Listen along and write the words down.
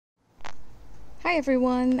Hi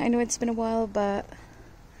everyone, I know it's been a while, but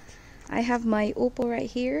I have my opal right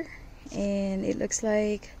here, and it looks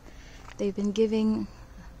like they've been giving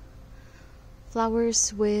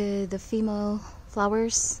flowers with the female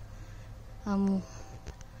flowers. The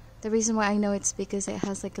reason why I know it's because it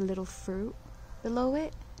has like a little fruit below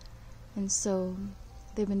it, and so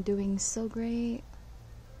they've been doing so great.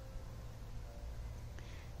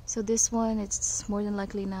 So this one, it's more than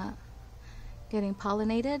likely not getting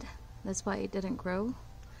pollinated. That's why it didn't grow.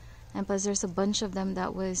 And plus there's a bunch of them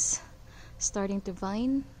that was starting to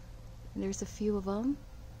vine. There's a few of them.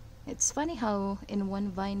 It's funny how in one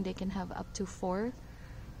vine they can have up to 4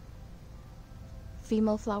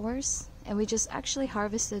 female flowers. And we just actually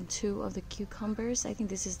harvested 2 of the cucumbers. I think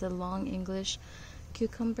this is the long English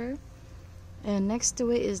cucumber. And next to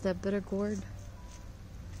it is the bitter gourd.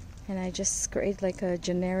 And I just created like a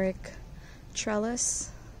generic trellis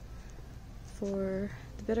for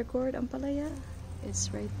the bitter gourd Ampalaya.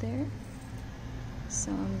 It's right there.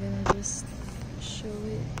 So I'm gonna just show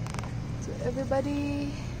it to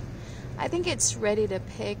everybody. I think it's ready to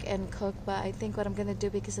pick and cook, but I think what I'm gonna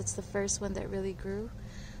do, because it's the first one that really grew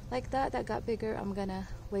like that got bigger, I'm gonna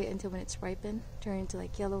wait until when it's ripened, turn into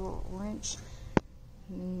like yellow or orange,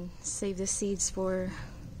 and save the seeds for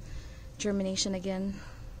germination again.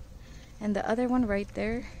 And the other one right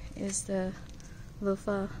there is the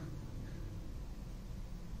Luffa.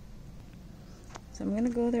 So I'm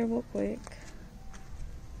gonna go there real quick.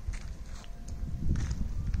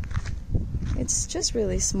 It's just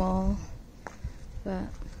really small, but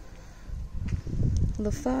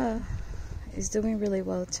Luffa is doing really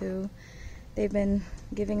well too. They've been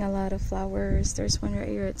giving a lot of flowers. There's one right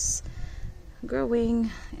here, it's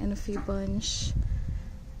growing, and a few bunch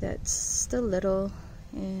that's still little,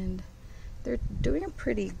 and they're doing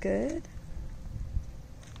pretty good.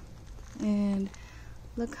 And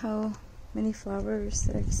look how many flowers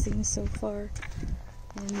that I've seen so far,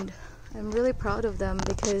 and I'm really proud of them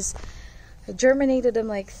because I germinated them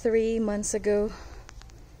like 3 months ago,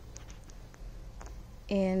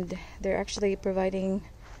 and they're actually providing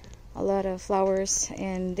a lot of flowers,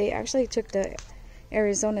 and they actually took the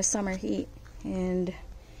Arizona summer heat, and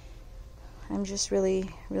I'm just really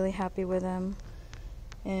happy with them.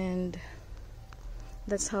 And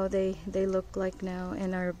that's how they look like now,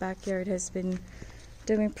 and our backyard has been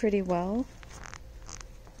doing pretty well.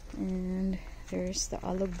 And there's the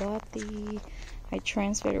alubati. I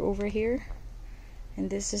transferred over here, and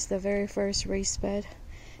this is the very first raised bed,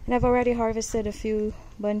 and I've already harvested a few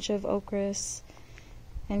bunch of okras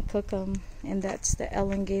and cooked them. And that's the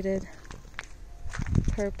elongated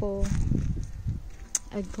purple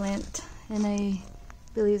eggplant, and I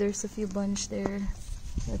believe there's a few bunch there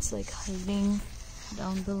that's like hiding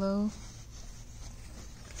down below.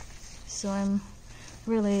 So I'm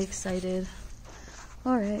really excited.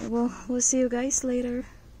 Alright, well, we'll see you guys later.